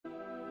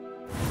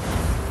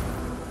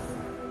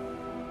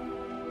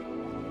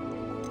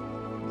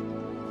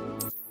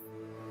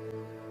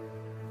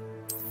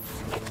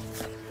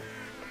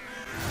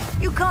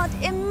You can't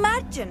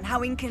imagine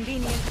how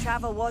inconvenient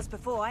travel was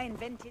before I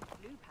invented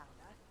blue powder.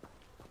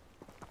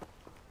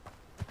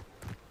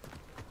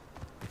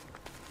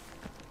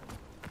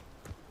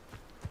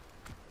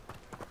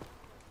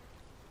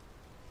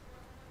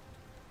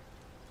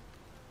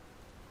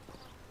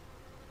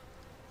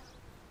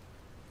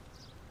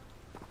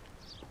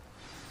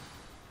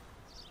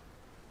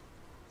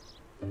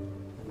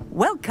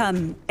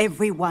 Welcome,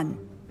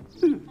 everyone.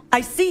 I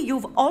see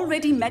you've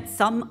already met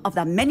some of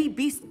the many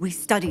beasts we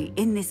study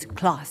in this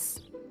class.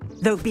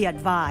 Though be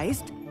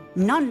advised,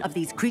 none of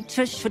these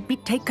creatures should be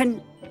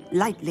taken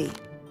lightly.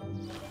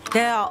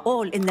 They are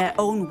all in their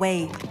own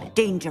way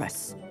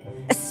dangerous,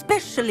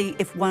 especially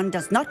if one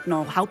does not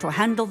know how to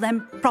handle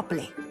them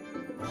properly.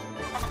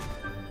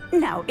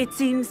 Now, it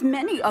seems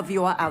many of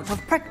you are out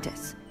of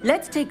practice.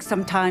 Let's take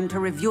some time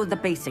to review the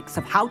basics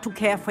of how to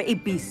care for a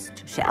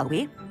beast, shall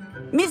we?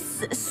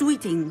 Miss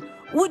Sweeting,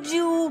 would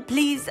you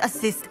please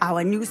assist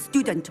our new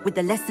student with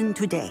the lesson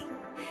today?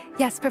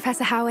 Yes,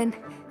 Professor Howen.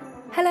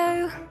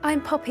 Hello, I'm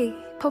Poppy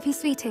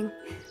Sweeting.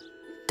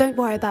 Don't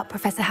worry about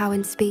Professor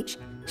Howen's speech.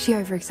 She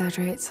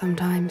over-exaggerates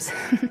sometimes.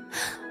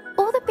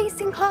 All the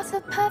beasts in class are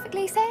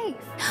perfectly safe.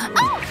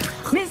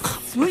 Oh! Miss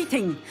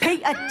Sweeting,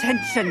 pay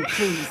attention,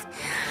 please.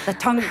 The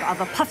tongue of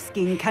a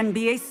puffskein can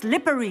be a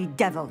slippery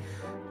devil.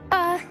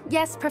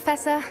 Yes,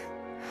 Professor.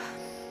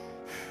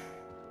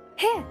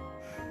 Here,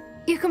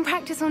 you can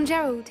practice on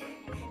Gerald.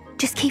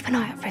 Just keep an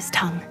eye out for his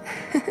tongue.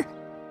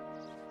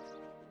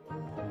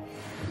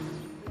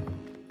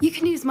 You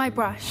can use my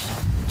brush.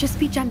 Just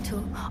be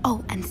gentle.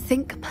 Oh, and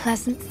think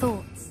pleasant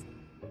thoughts.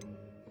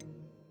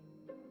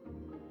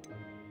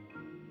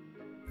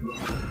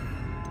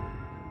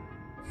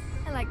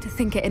 I like to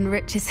think it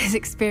enriches his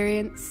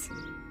experience.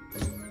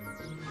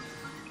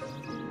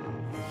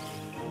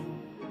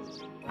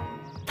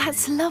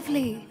 That's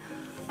lovely.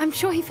 I'm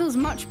sure he feels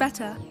much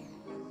better.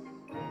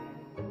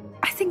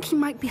 I think he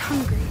might be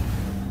hungry.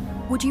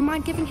 Would you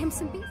mind giving him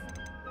some beef?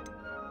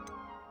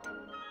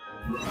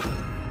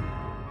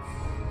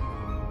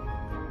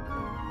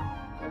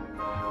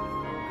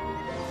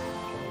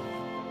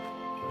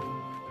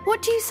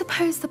 What do you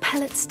suppose the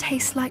pellets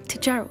taste like to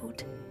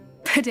Gerald?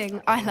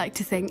 Pudding, I like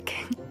to think.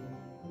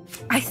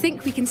 I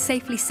think we can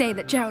safely say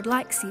that Gerald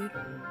likes you.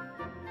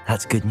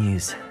 That's good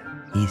news.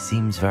 He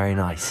seems very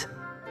nice.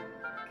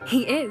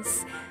 He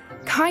is.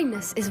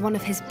 Kindness is one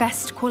of his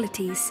best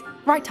qualities,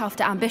 right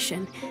after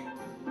ambition.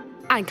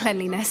 And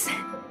cleanliness.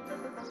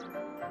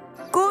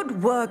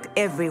 Good work,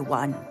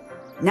 everyone.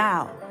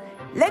 Now,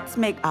 let's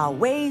make our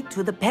way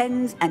to the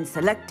pens and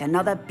select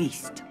another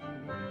beast.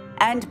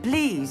 And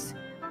please,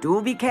 do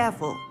be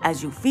careful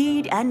as you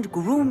feed and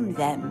groom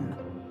them.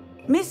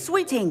 Miss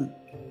Sweeting,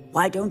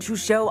 why don't you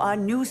show our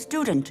new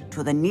student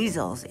to the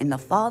Neasels in the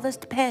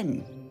farthest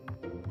pen?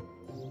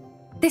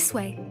 This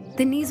way.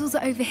 The Neasels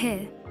are over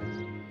here.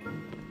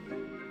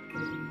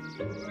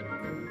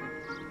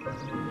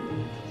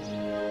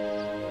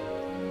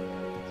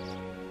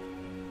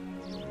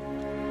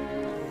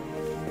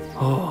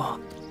 Oh,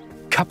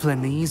 couple of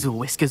Neasel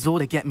whiskers ought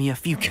to get me a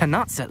few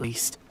canuts at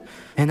least.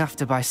 Enough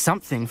to buy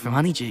something from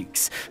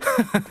Honeydukes.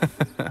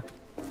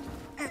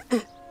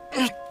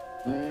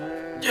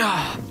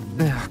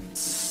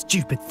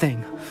 Stupid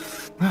thing.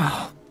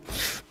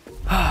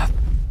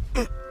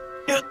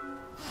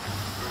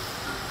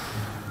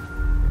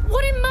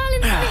 What in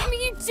Merlin's name are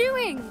you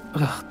doing?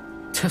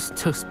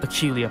 Tuss,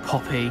 peculiar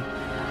Poppy.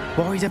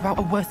 Worried about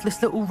a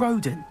worthless little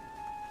rodent.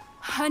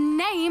 Her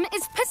name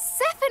is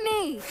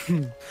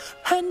Persephone!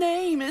 Her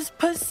name is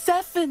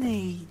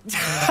Persephone!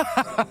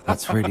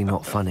 That's really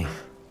not funny.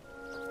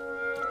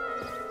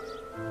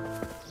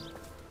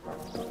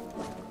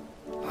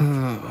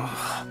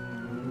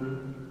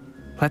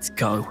 Let's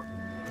go.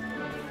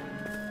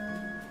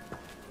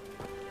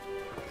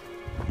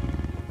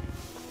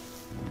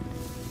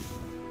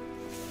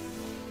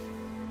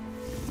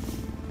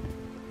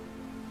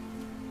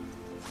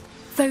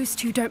 Those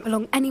two don't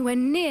belong anywhere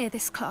near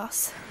this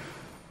class.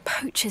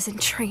 Poachers in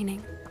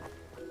training.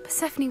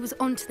 Persephone was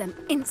onto them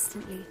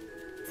instantly.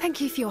 Thank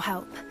you for your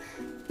help.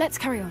 Let's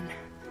carry on.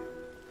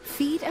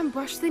 Feed and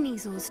brush the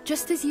Neasels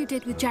just as you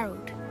did with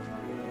Gerald.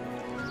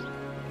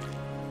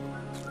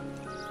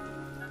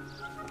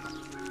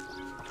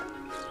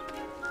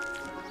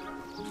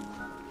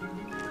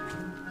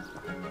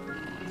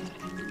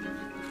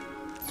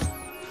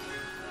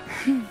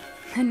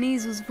 The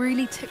Neasels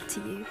really took to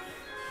you.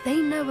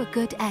 They know a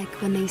good egg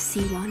when they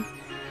see one.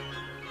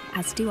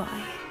 As do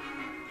I.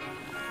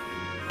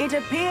 It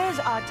appears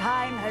our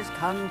time has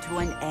come to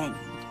an end.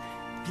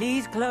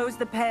 Please close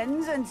the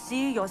pens and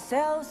see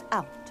yourselves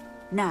out.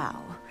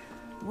 Now,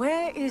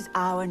 where is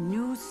our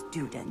new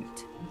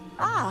student?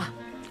 Ah,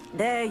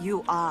 there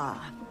you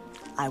are.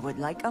 I would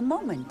like a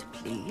moment,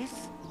 please.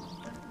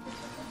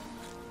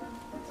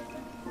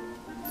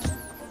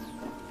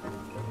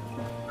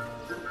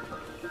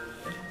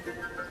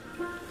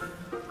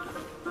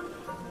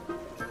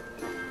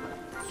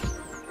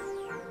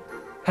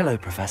 Hello,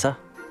 Professor.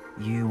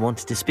 You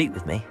wanted to speak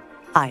with me?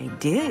 I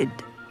did.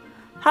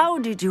 How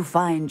did you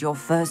find your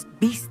first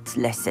beasts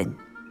lesson?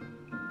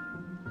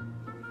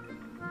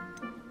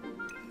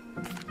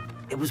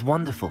 It was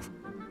wonderful.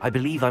 I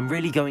believe I'm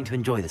really going to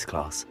enjoy this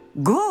class.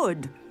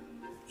 Good.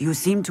 You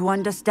seem to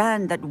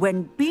understand that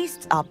when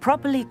beasts are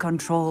properly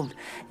controlled,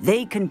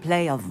 they can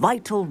play a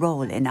vital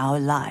role in our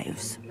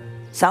lives.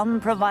 Some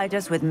provide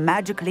us with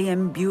magically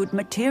imbued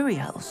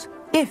materials,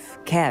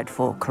 if cared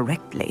for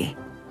correctly,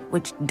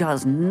 which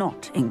does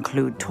not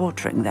include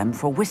torturing them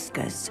for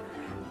whiskers.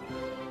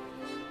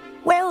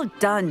 Well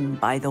done,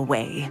 by the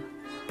way.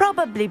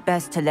 Probably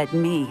best to let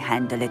me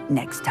handle it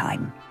next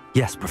time.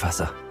 Yes,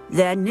 Professor.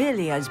 They're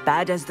nearly as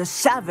bad as the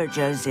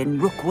Savagers in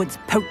Rookwood's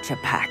poacher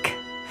pack.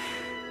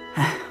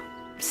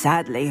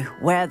 Sadly,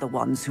 we're the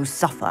ones who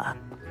suffer,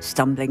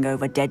 stumbling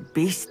over dead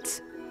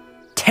beasts.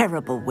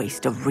 Terrible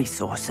waste of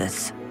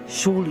resources.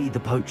 Surely the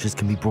poachers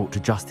can be brought to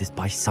justice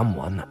by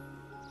someone.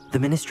 The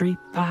Ministry,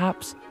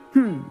 perhaps?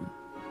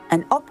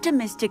 An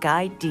optimistic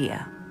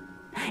idea.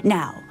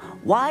 Now,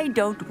 why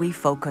don't we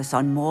focus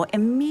on more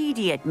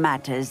immediate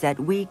matters that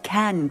we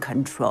can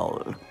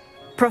control?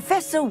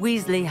 Professor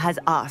Weasley has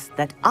asked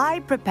that I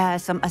prepare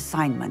some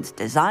assignments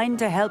designed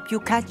to help you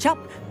catch up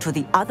to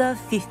the other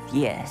 5th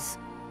years.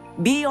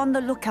 Be on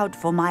the lookout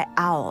for my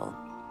owl.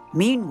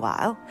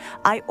 Meanwhile,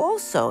 I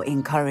also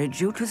encourage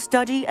you to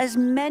study as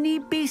many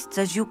beasts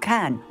as you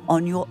can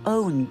on your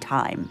own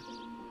time.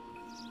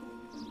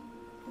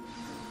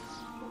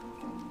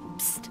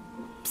 Psst,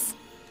 psst,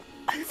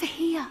 over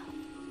here.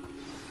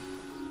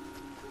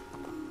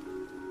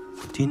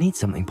 Do you need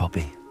something,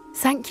 Poppy?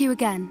 Thank you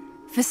again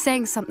for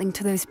saying something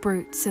to those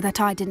brutes so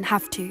that I didn't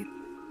have to.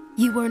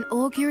 You were an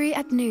augury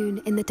at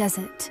noon in the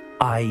desert.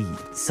 I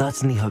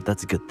certainly hope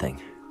that's a good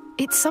thing.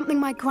 It's something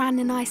my gran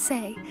and I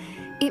say.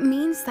 It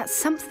means that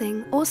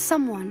something or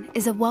someone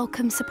is a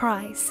welcome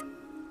surprise.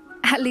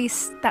 At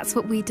least, that's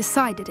what we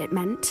decided it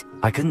meant.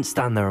 I couldn't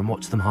stand there and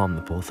watch them harm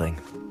the poor thing.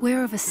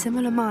 We're of a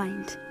similar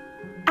mind.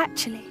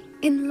 Actually,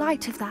 in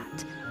light of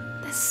that,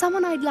 there's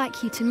someone I'd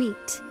like you to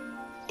meet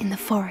in the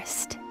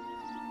forest.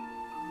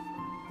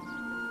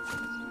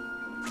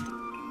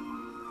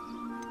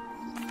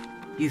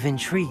 You've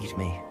intrigued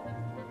me.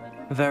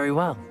 Very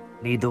well.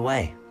 Lead the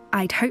way.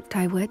 I'd hoped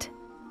I would.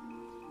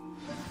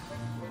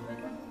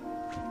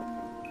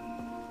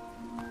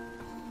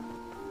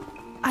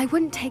 I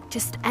wouldn't take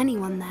just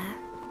anyone there.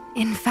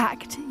 In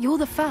fact, you're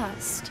the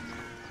first.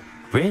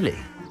 Really?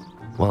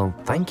 Well,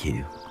 thank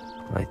you,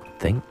 I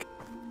think.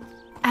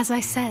 As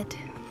I said,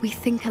 we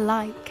think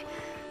alike.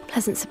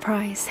 Pleasant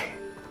surprise.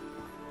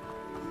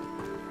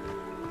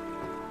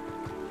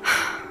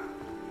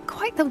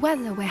 Quite the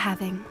weather we're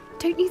having,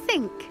 don't you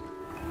think?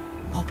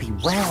 Poppy,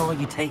 where are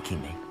you taking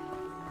me?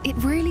 It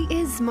really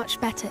is much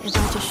better if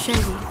I just show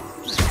you.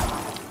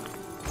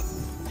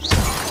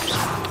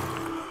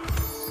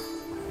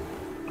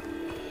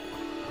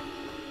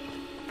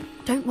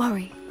 Don't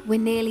worry, we're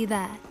nearly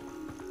there.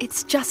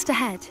 It's just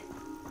ahead.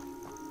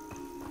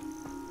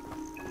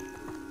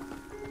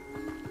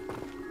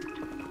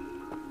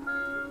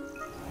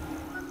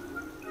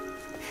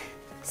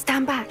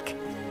 Stand back.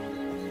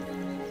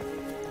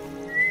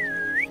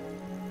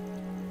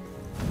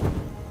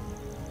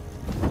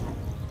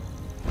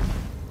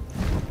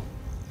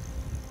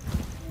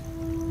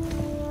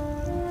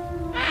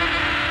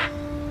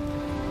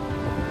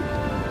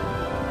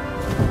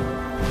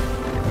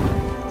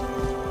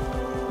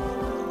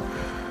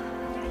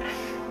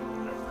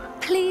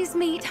 Please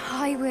meet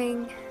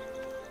Highwing.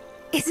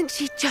 Isn't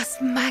she just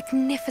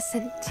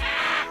magnificent?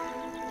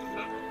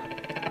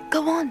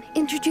 Go on,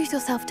 introduce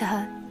yourself to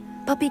her.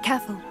 But be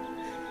careful.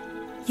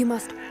 You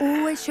must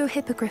always show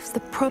hippogriffs the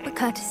proper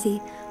courtesy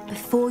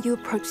before you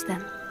approach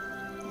them.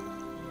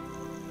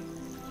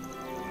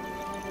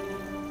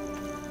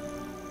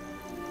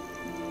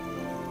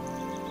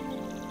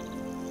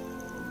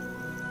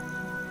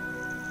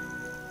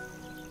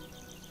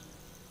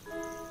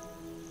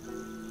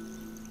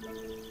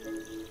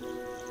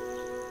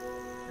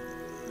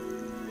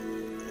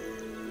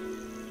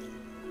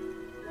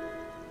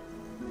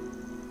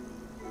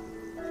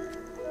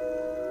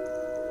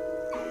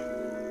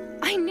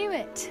 I knew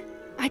it!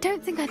 I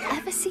don't think I've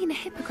ever seen a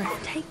hippogriff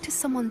take to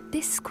someone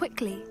this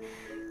quickly.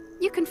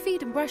 You can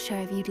feed and brush her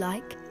if you'd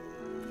like.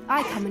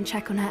 I come and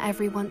check on her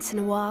every once in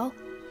a while.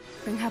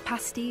 Bring her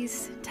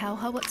pasties, tell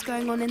her what's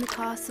going on in the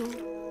castle.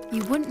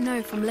 You wouldn't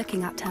know from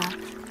looking at her,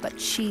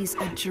 but she's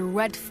a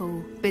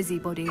dreadful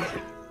busybody.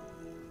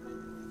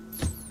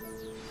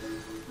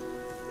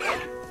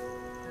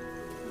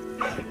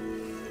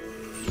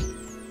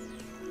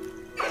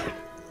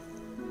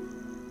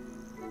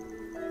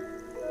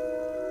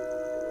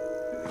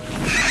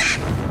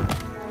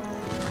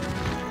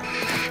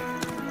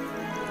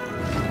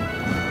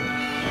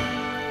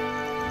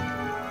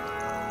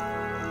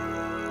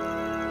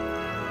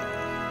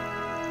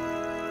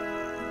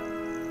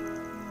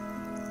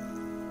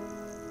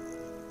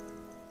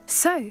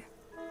 So,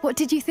 what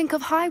did you think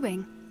of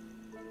Highwing?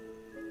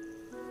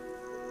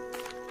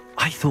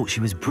 I thought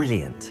she was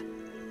brilliant.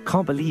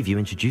 Can't believe you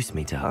introduced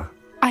me to her.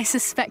 I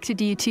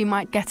suspected you two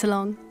might get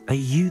along. Are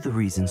you the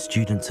reason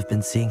students have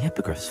been seeing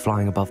hippogriffs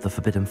flying above the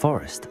Forbidden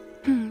Forest?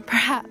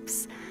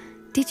 Perhaps.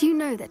 Did you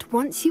know that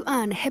once you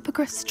earn a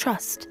hippogriff's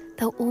trust,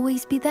 they'll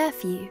always be there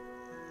for you?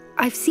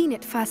 I've seen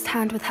it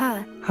firsthand with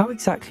her. How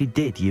exactly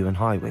did you and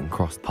Highwing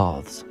cross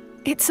paths?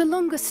 It's a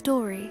longer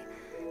story,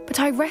 but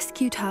I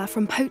rescued her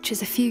from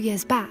poachers a few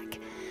years back.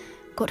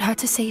 Got her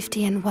to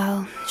safety and,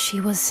 well,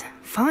 she was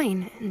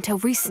fine until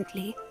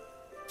recently.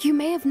 You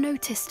may have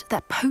noticed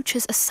that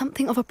poachers are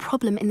something of a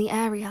problem in the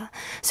area,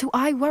 so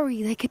I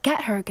worry they could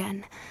get her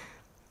again.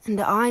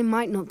 And I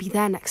might not be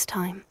there next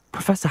time.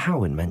 Professor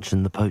Howin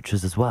mentioned the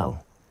poachers as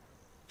well.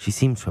 She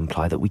seemed to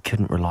imply that we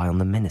couldn't rely on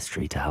the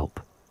Ministry to help.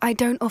 I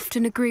don't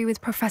often agree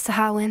with Professor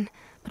Howin,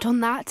 but on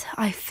that,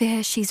 I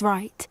fear she's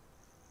right.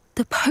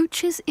 The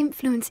poachers'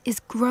 influence is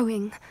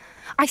growing.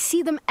 I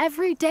see them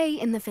every day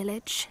in the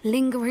village,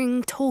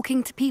 lingering,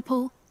 talking to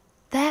people.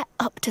 They're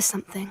up to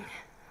something.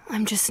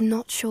 I'm just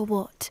not sure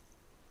what.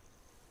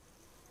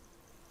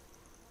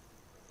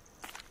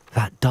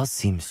 That does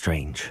seem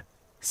strange.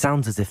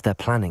 Sounds as if they're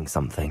planning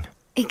something.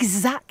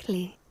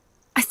 Exactly.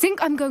 I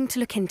think I'm going to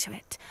look into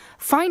it.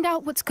 Find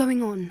out what's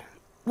going on,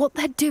 what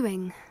they're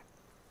doing.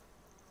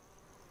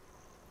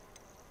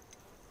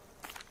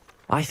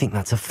 I think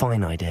that's a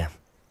fine idea.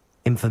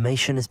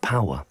 Information is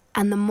power.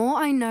 And the more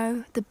I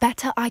know, the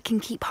better I can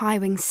keep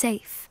Highwing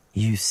safe.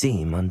 You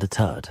seem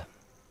undeterred.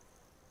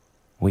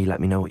 Will you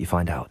let me know what you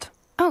find out?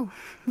 Oh,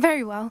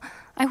 very well.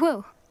 I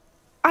will.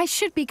 I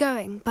should be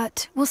going,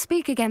 but we'll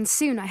speak again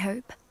soon, I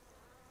hope.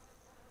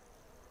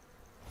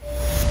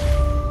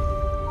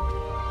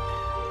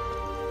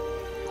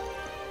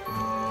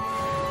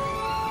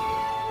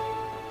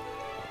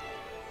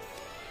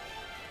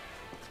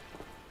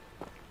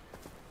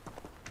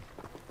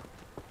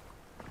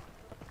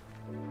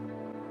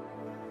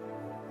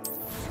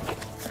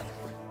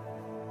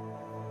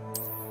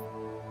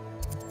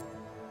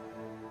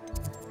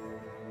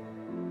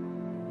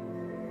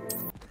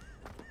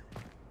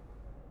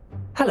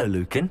 Hello,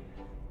 Lucan.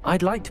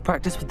 I'd like to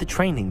practice with the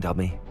training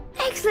dummy.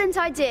 Excellent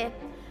idea.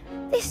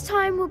 This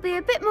time will be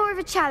a bit more of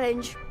a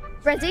challenge.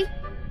 Ready?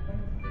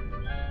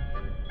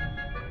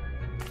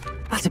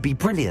 That'd be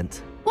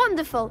brilliant.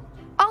 Wonderful.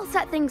 I'll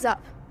set things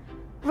up.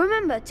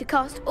 Remember to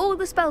cast all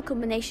the spell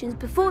combinations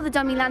before the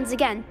dummy lands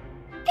again.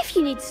 If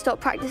you need to stop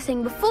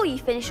practicing before you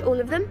finish all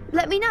of them,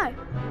 let me know.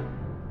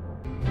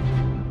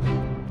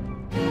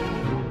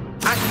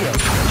 Accio!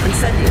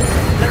 Incendio!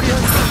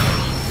 Leviosa!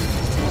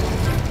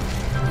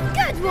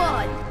 Good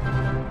one!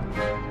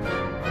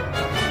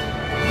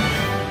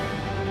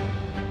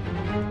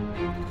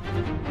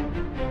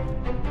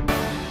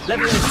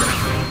 Leviosa!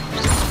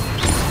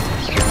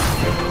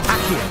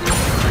 Accio!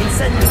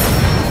 Incendio!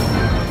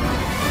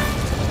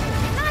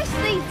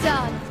 Nicely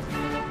done!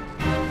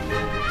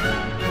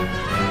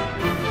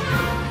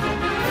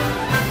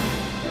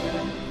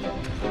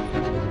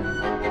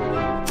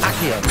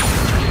 Accio!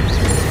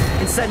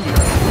 Incendio!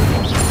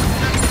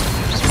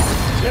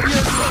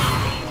 Leviosa!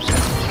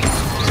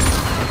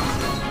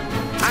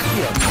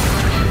 Accio!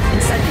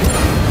 Incendio!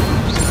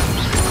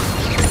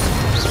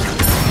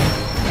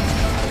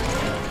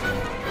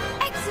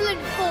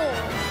 Excellent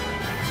form!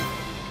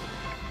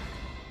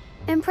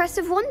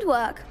 Impressive wand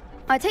work.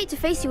 I'd hate to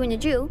face you in a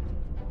duel.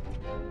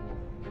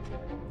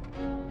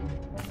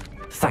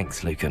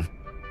 Thanks, Lucan.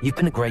 You've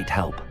been a great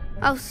help.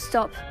 Oh,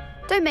 stop.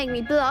 Don't make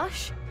me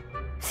blush.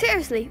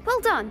 Seriously, well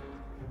done.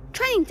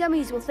 Training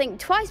dummies will think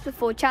twice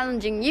before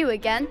challenging you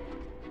again.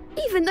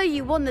 Even though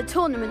you won the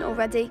tournament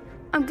already,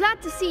 I'm glad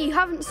to see you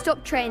haven't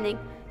stopped training.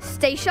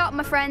 Stay sharp,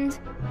 my friend.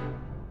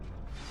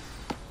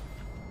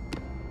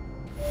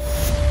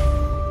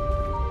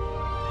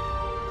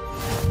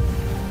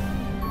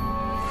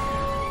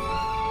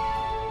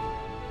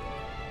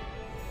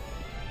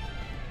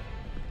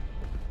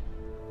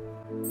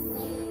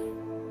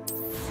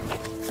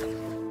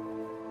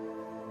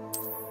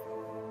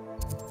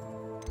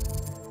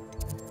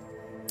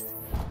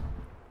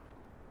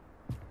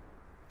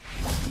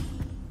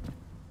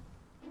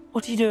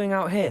 What are you doing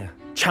out here?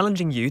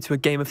 Challenging you to a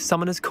game of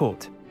Summoner's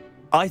Court.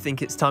 I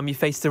think it's time you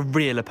faced a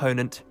real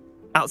opponent,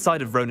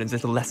 outside of Ronan's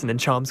little lesson in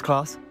charms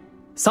class.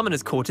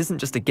 Summoner's Court isn't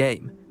just a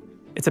game.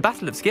 It's a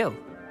battle of skill.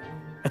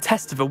 A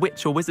test of a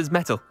witch or wizard's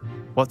mettle.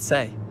 What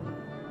say?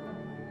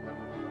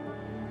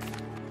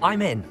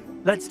 I'm in.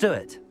 Let's do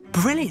it.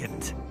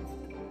 Brilliant!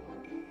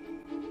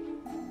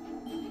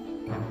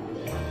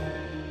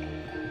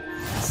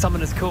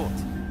 Summoner's Court.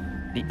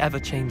 The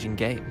ever-changing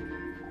game.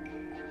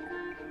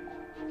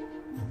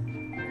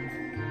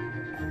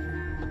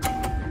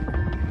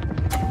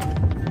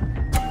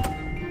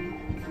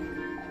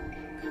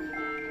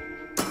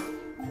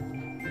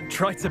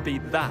 Try to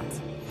beat that.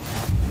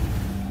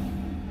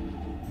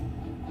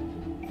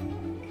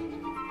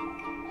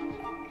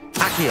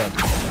 Accio!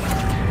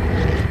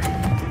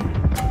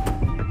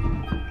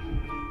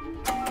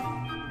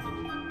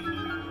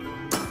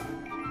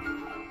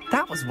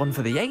 That was one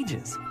for the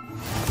ages.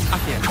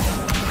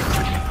 Accio.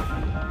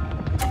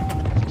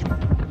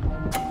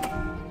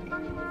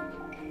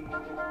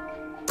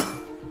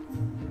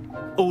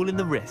 All in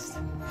the wrist.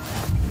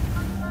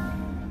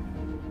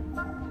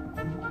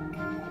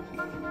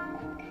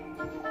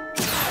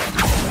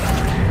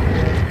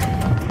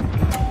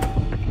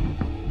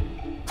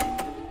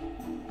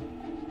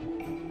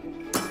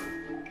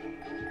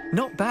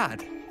 Not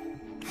bad.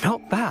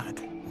 Not bad.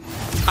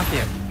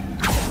 Accio.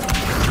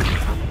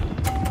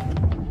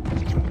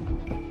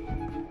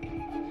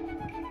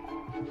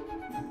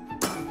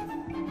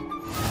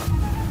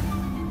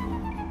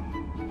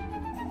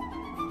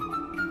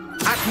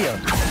 Accio.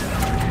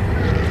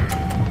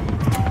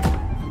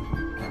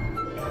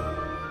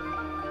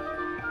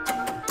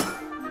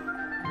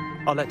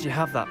 I'll let you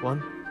have that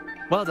one.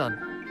 Well done.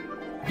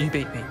 You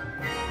beat me.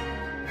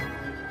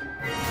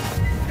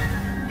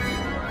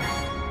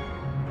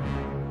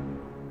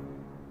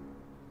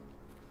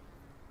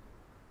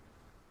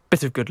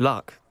 Bit of good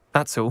luck,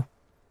 that's all.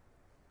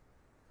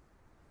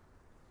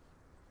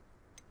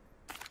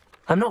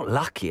 I'm not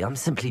lucky, I'm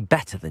simply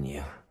better than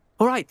you.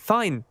 All right,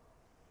 fine.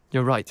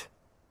 You're right.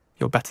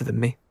 You're better than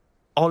me.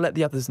 I'll let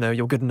the others know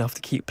you're good enough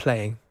to keep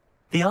playing.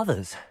 The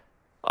others?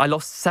 I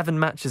lost 7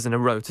 matches in a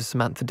row to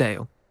Samantha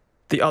Dale.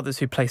 The others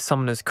who play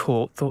Summoner's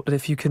Court thought that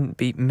if you couldn't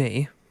beat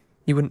me,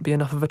 you wouldn't be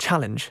enough of a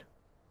challenge.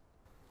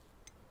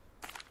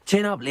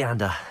 Chin up,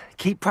 Leander.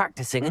 Keep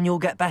practicing and you'll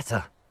get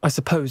better. I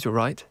suppose you're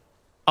right.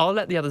 I'll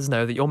let the others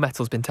know that your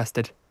metal's been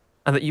tested,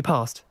 and that you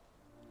passed.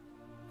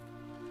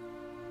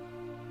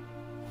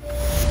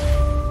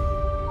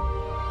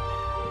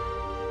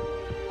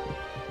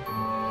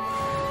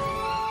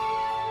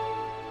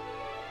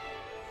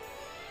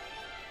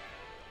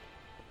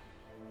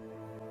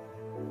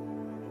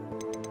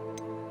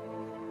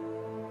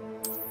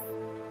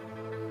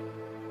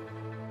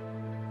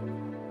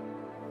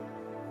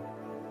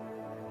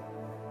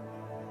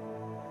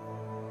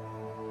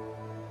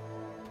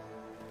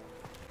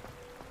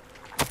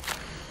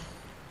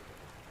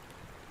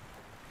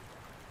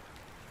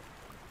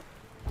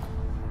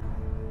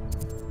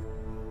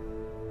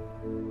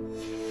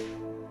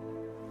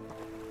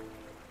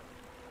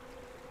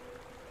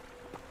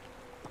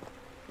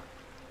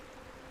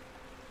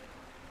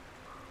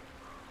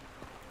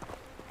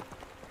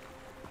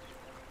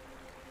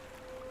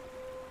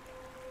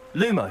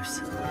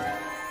 Lumos.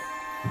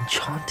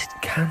 Enchanted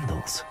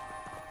candles.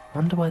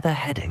 Wonder where they're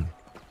heading.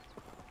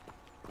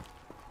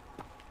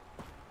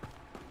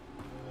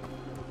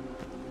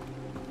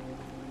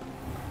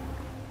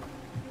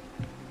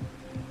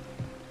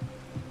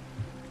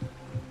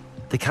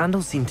 The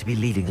candles seem to be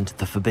leading into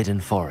the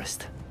Forbidden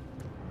Forest.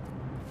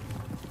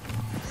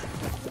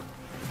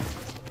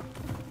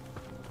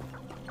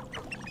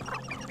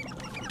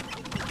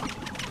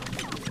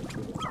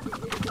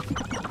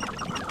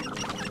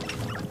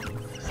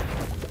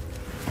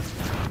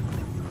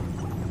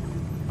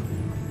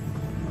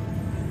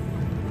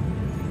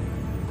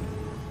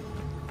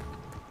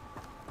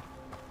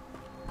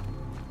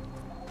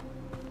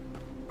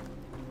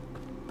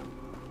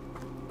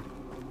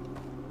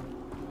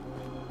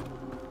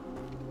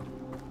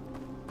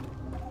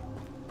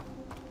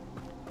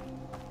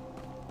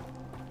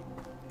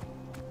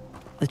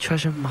 The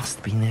treasure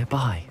must be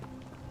nearby.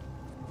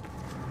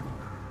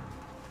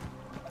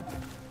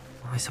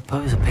 I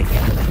suppose a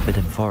picnic in the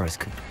Forbidden Forest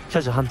could...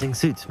 Treasure hunting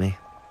suits me.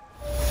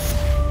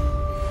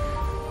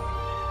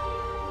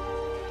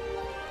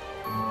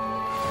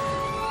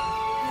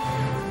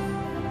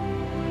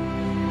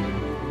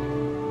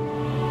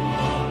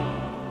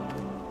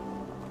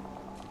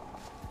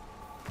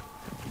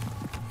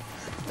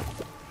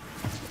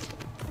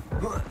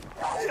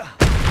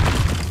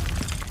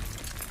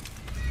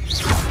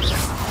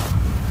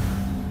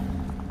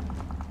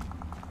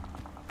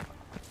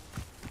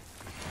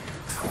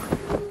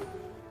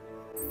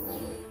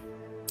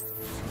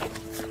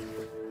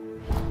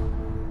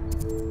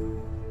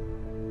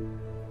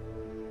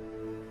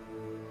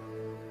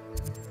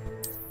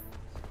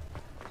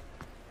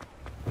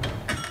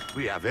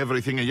 We have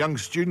everything a young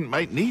student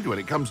might need when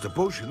it comes to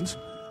potions.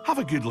 Have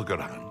a good look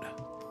around.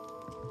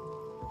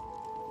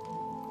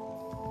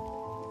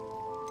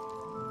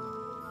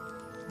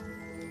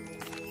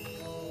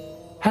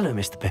 Hello,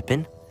 Mr.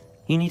 Pippin.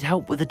 You need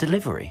help with a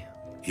delivery?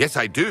 Yes,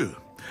 I do.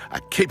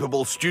 A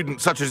capable student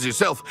such as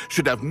yourself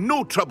should have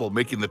no trouble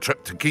making the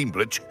trip to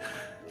Cambridge.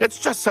 It's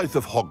just south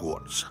of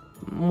Hogwarts.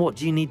 What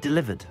do you need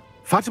delivered?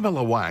 Fatima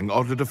Lawang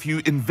ordered a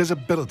few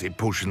invisibility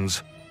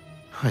potions.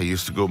 I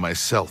used to go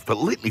myself, but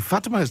lately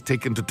Fatima has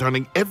taken to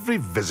turning every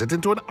visit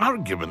into an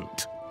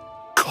argument.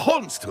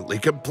 Constantly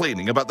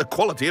complaining about the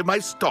quality of my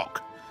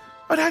stock.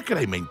 But how can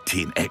I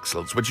maintain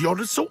excellence when she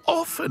orders so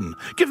often,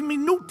 giving me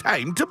no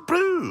time to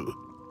brew?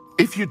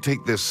 If you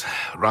take this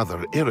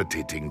rather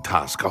irritating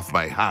task off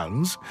my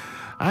hands,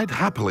 I'd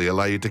happily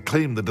allow you to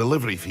claim the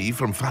delivery fee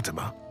from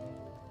Fatima.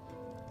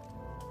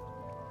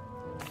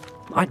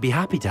 I'd be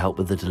happy to help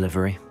with the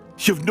delivery.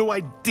 You've no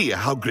idea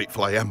how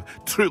grateful I am,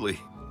 truly.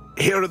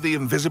 Here are the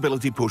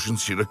invisibility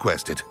potions she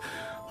requested.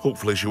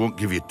 Hopefully she won't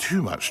give you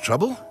too much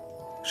trouble.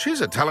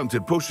 She's a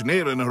talented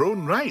potioneer in her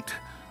own right.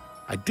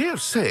 I dare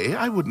say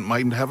I wouldn't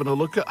mind having a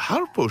look at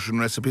her potion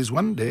recipes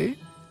one day.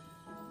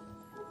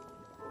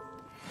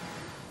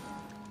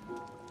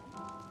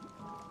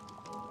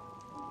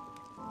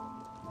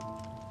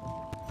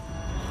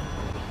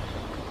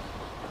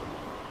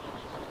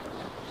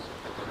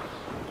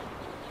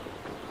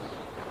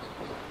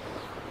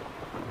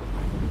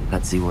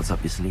 Let's see what's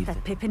up your sleeve.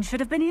 That Pippin should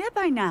have been here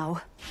by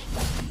now.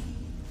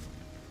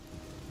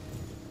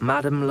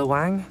 Madam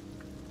Luang,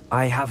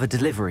 I have a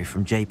delivery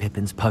from J.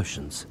 Pippin's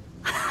Potions.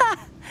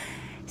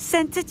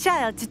 Sent a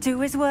child to do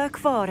his work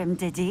for him,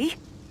 did he?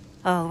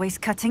 Always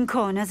cutting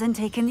corners and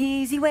taking the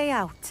easy way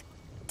out.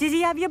 Did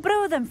he have you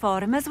brew them for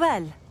him as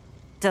well?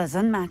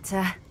 Doesn't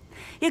matter.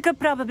 You could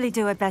probably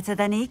do it better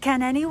than he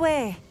can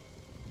anyway.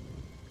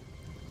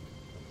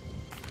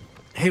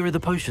 Here are the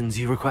potions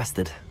you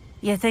requested.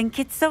 You think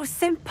it's so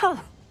simple?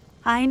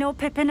 I know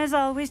Pippin is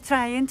always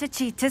trying to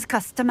cheat his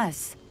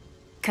customers.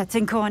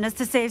 Cutting corners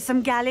to save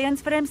some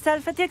galleons for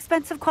himself at the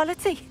expense of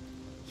quality.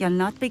 You'll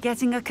not be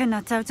getting a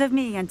canut out of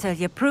me until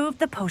you prove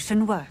the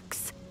potion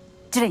works.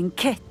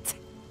 Drink it.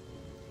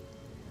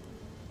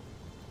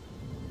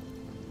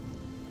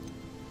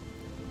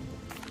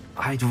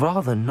 I'd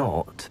rather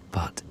not,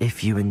 but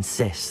if you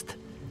insist,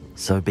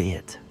 so be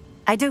it.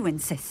 I do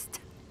insist.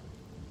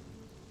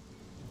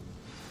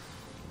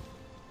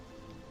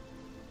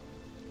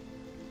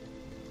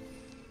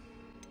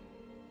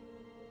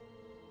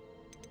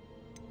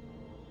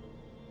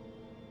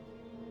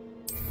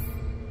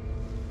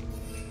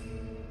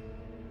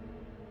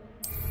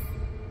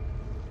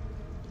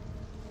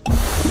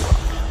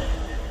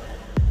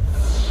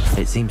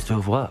 It seems to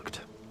have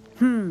worked.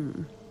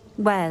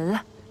 Well,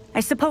 I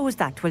suppose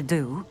that will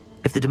do.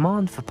 If the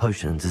demand for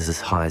potions is as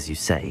high as you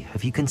say,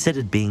 have you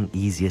considered being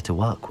easier to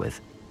work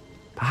with?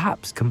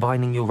 Perhaps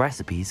combining your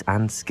recipes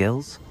and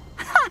skills?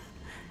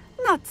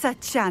 Not a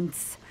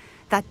chance.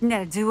 That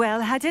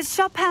ne'er-do-well had his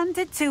shop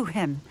handed to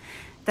him.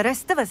 The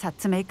rest of us had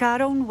to make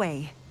our own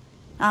way.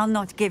 I'll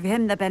not give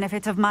him the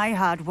benefit of my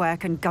hard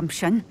work and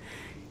gumption.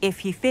 If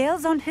he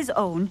fails on his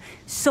own,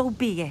 so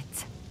be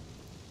it.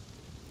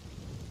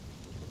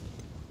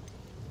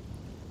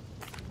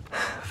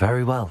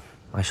 Very well.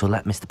 I shall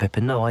let Mr.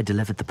 Pippin know I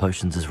delivered the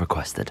potions as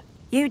requested.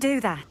 You do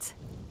that.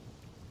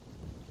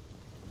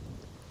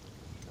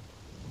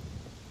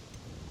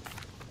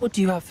 What do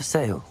you have for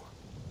sale?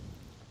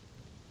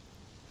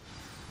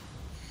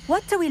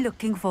 What are we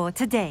looking for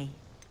today?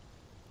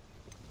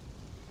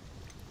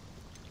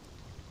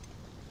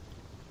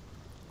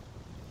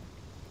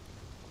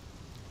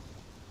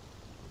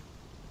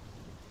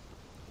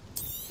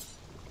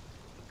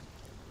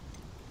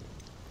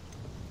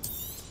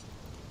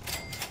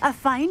 A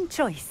fine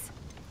choice.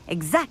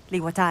 Exactly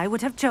what I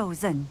would have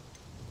chosen.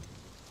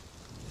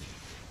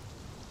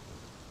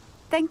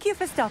 Thank you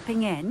for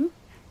stopping in.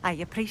 I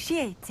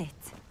appreciate it.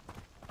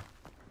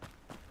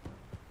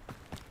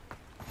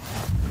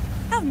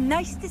 How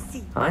nice to see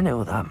you. I know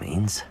what that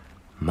means.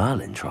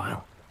 Merlin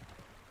trial.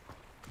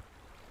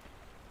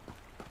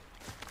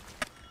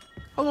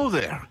 Hello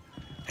there.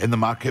 In the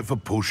market for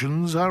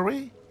potions, are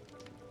we?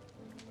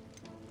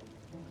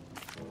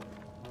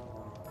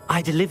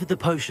 I delivered the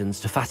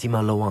potions to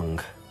Fatima Luang.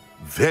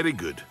 Very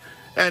good.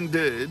 And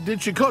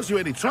did she cause you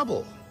any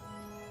trouble?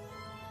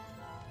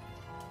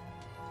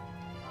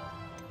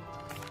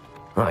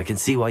 I can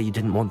see why you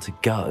didn't want to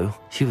go.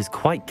 She was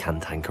quite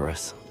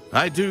cantankerous.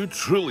 I do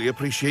truly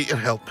appreciate your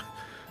help.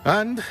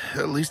 And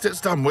at least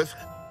it's done with.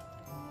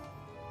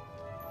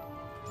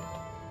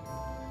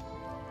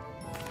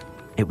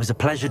 It was a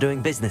pleasure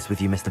doing business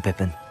with you, Mr.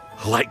 Pippin.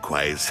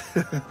 Likewise.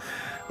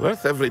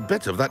 Worth every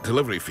bit of that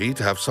delivery fee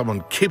to have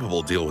someone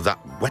capable deal with that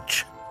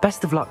witch.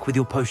 Best of luck with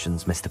your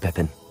potions, Mr.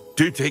 Pippin.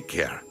 Do take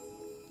care.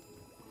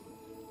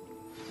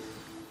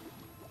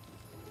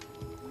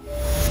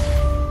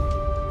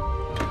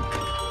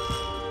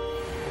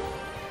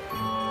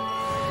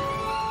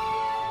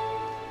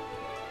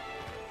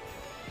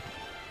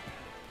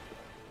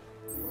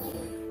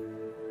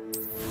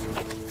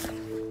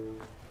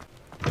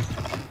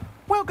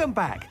 Welcome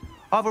back.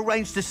 I've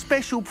arranged a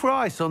special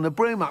price on the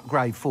broom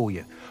upgrade for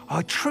you.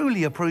 I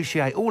truly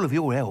appreciate all of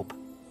your help.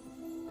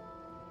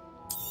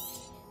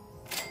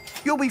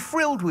 You'll be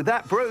thrilled with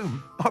that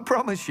broom, I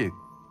promise you.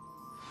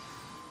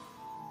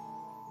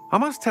 I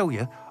must tell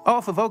you,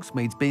 half of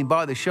Hogsmeade's been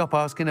by the shop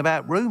asking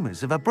about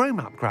rumours of a broom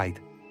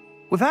upgrade.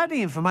 Without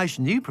the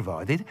information you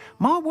provided,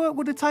 my work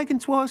would have taken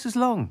twice as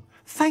long.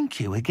 Thank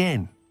you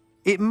again.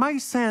 It may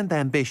sound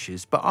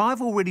ambitious, but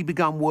I've already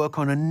begun work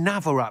on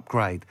another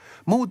upgrade,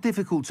 more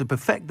difficult to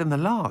perfect than the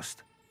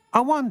last.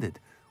 I wondered,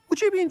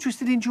 would you be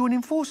interested in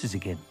joining forces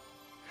again?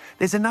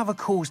 There's another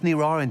course near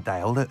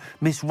Irondale that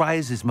Miss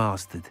Reyes has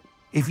mastered.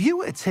 If you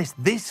were to test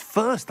this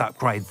first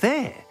upgrade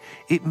there,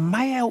 it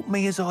may help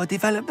me as I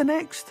develop the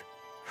next.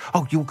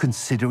 Oh, you'll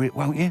consider it,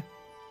 won't you?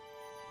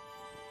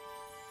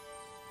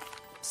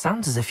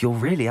 Sounds as if you're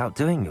really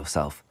outdoing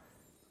yourself.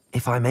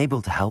 If I'm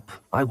able to help,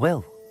 I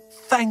will.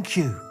 Thank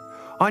you.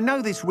 I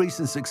know this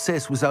recent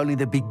success was only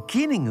the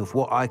beginning of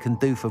what I can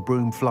do for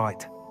Broom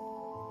Flight.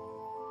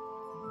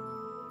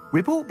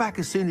 Report back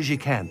as soon as you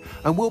can,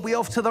 and we'll be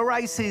off to the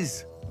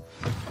races.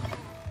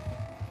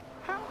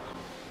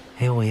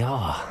 Here we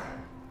are.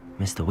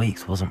 Mr.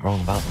 Weeks wasn't wrong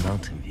about the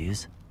mountain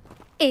views.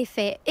 If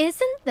it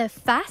isn't the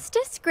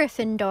fastest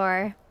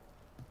Gryffindor.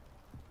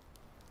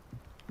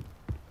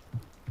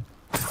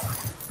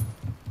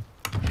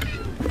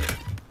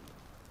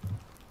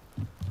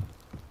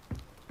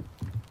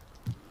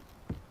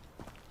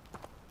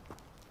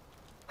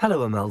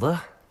 Hello,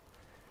 Imelda.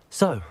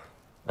 So,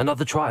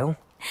 another trial?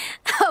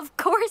 Of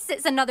course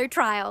it's another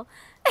trial.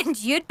 And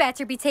you'd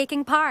better be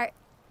taking part.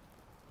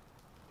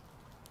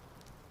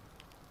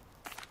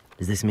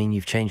 Does this mean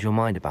you've changed your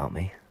mind about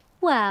me?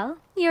 Well,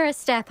 you're a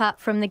step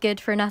up from the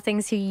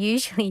good-for-nothings who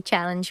usually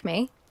challenge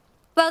me.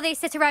 Well, they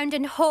sit around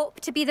and hope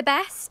to be the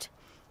best.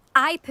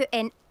 I put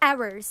in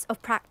hours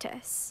of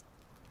practice.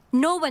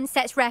 No one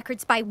sets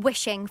records by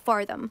wishing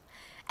for them.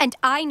 And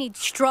I need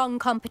strong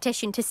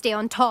competition to stay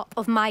on top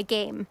of my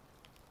game.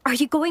 Are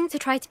you going to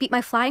try to beat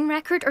my flying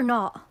record or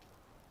not?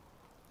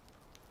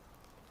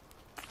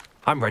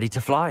 I'm ready to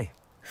fly.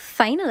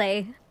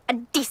 Finally, a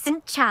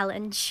decent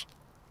challenge.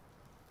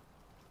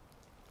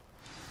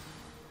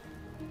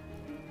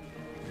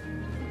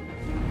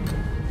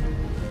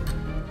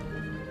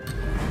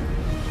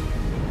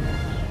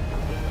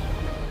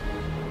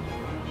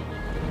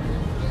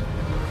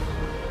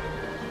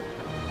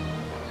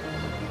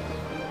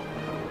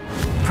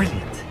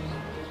 Brilliant.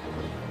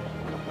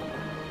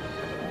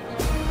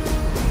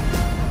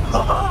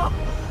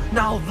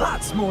 Now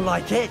that's more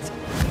like it.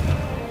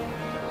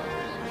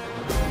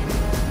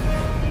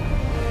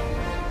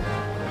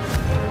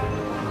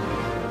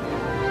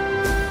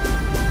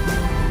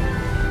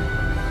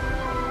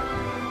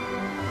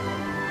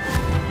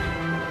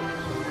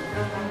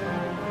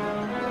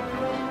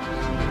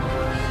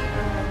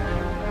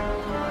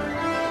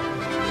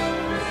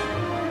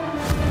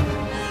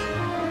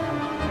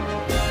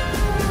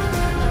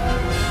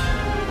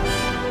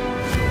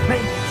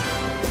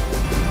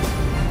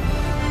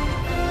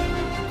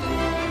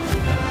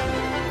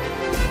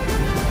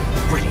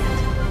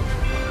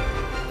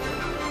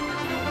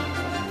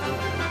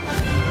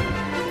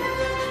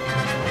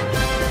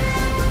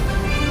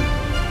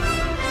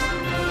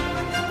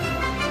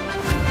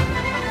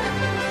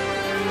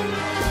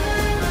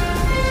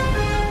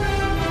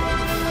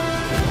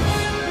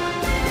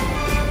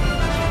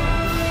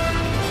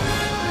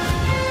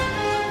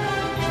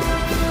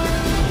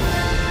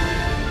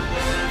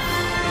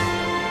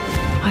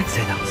 I'd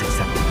say that was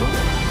acceptable.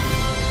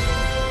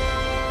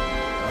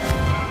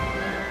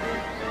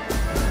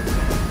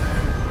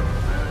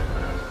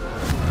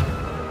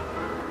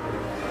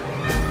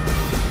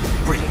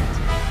 Brilliant.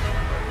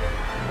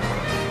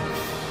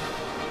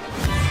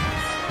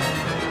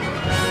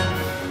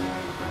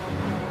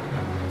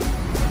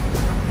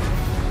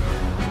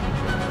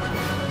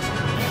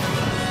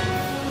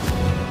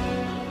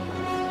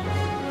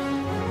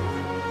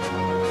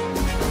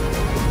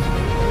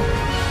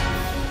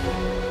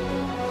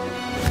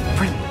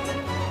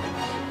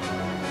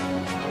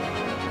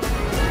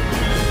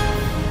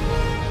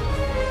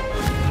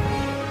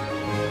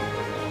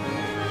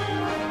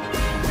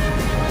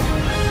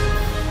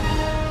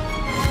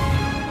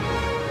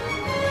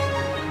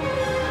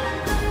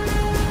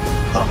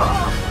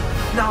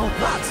 Now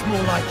that's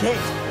more like it.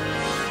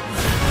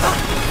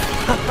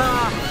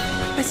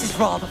 This is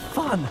rather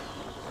fun.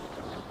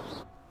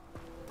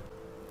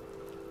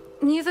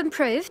 You've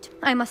improved,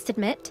 I must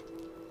admit.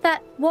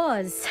 That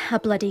was a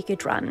bloody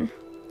good run.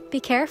 Be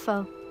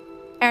careful.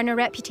 Earn a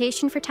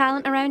reputation for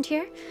talent around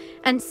here,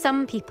 and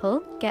some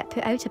people get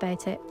put out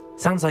about it.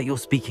 Sounds like you're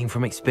speaking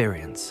from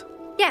experience.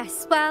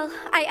 Yes, well,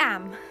 I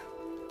am.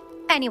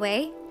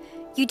 Anyway,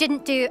 you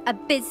didn't do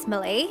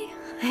abysmally.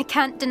 I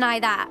can't deny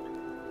that.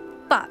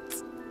 But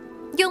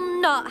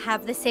you'll not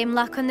have the same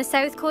luck on the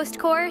South Coast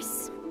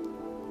course.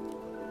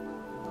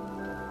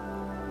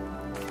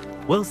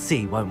 We'll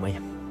see, won't we?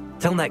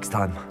 Till next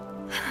time.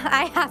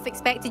 I half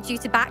expected you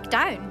to back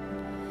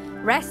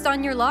down. Rest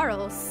on your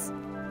laurels.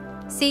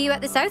 See you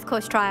at the South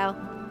Coast trial,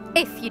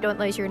 if you don't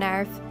lose your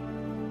nerve.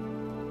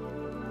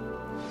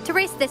 To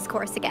race this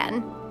course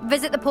again,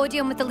 visit the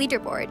podium with the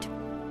leaderboard,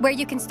 where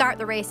you can start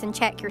the race and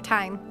check your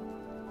time.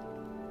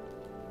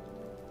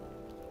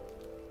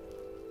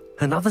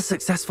 Another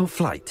successful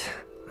flight.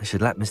 I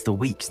should let Mr.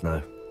 Weeks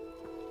know.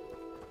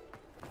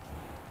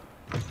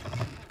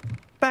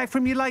 Back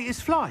from your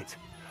latest flight?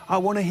 I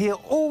want to hear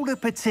all the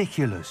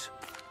particulars.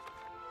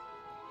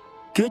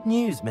 Good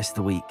news,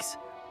 Mr. Weeks.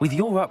 With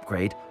your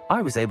upgrade,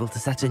 I was able to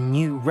set a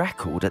new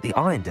record at the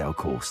Irondale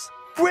course.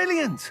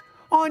 Brilliant!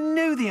 I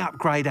knew the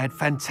upgrade had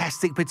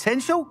fantastic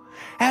potential.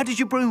 How did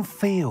your broom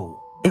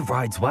feel? It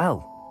rides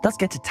well. Does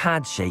get a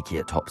tad shaky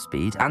at top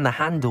speed, and the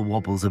handle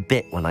wobbles a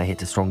bit when I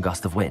hit a strong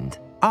gust of wind.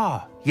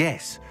 Ah,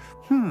 yes.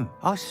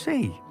 I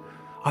see.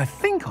 I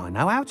think I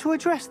know how to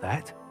address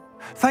that.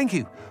 Thank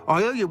you.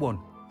 I owe you one.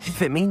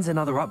 If it means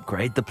another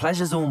upgrade, the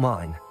pleasure's all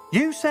mine.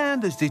 You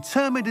sound as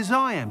determined as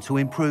I am to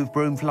improve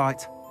broom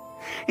flight.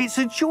 It's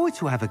a joy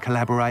to have a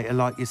collaborator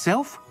like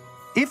yourself.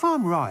 If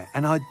I'm right,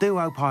 and I do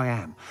hope I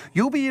am,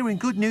 you'll be hearing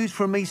good news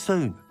from me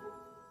soon.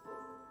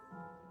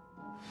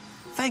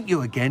 Thank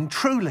you again,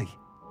 truly.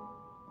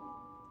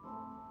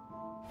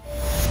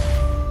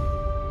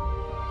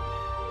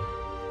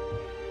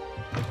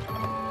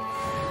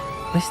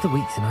 Mr.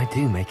 Weeks and I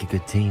do make a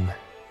good team.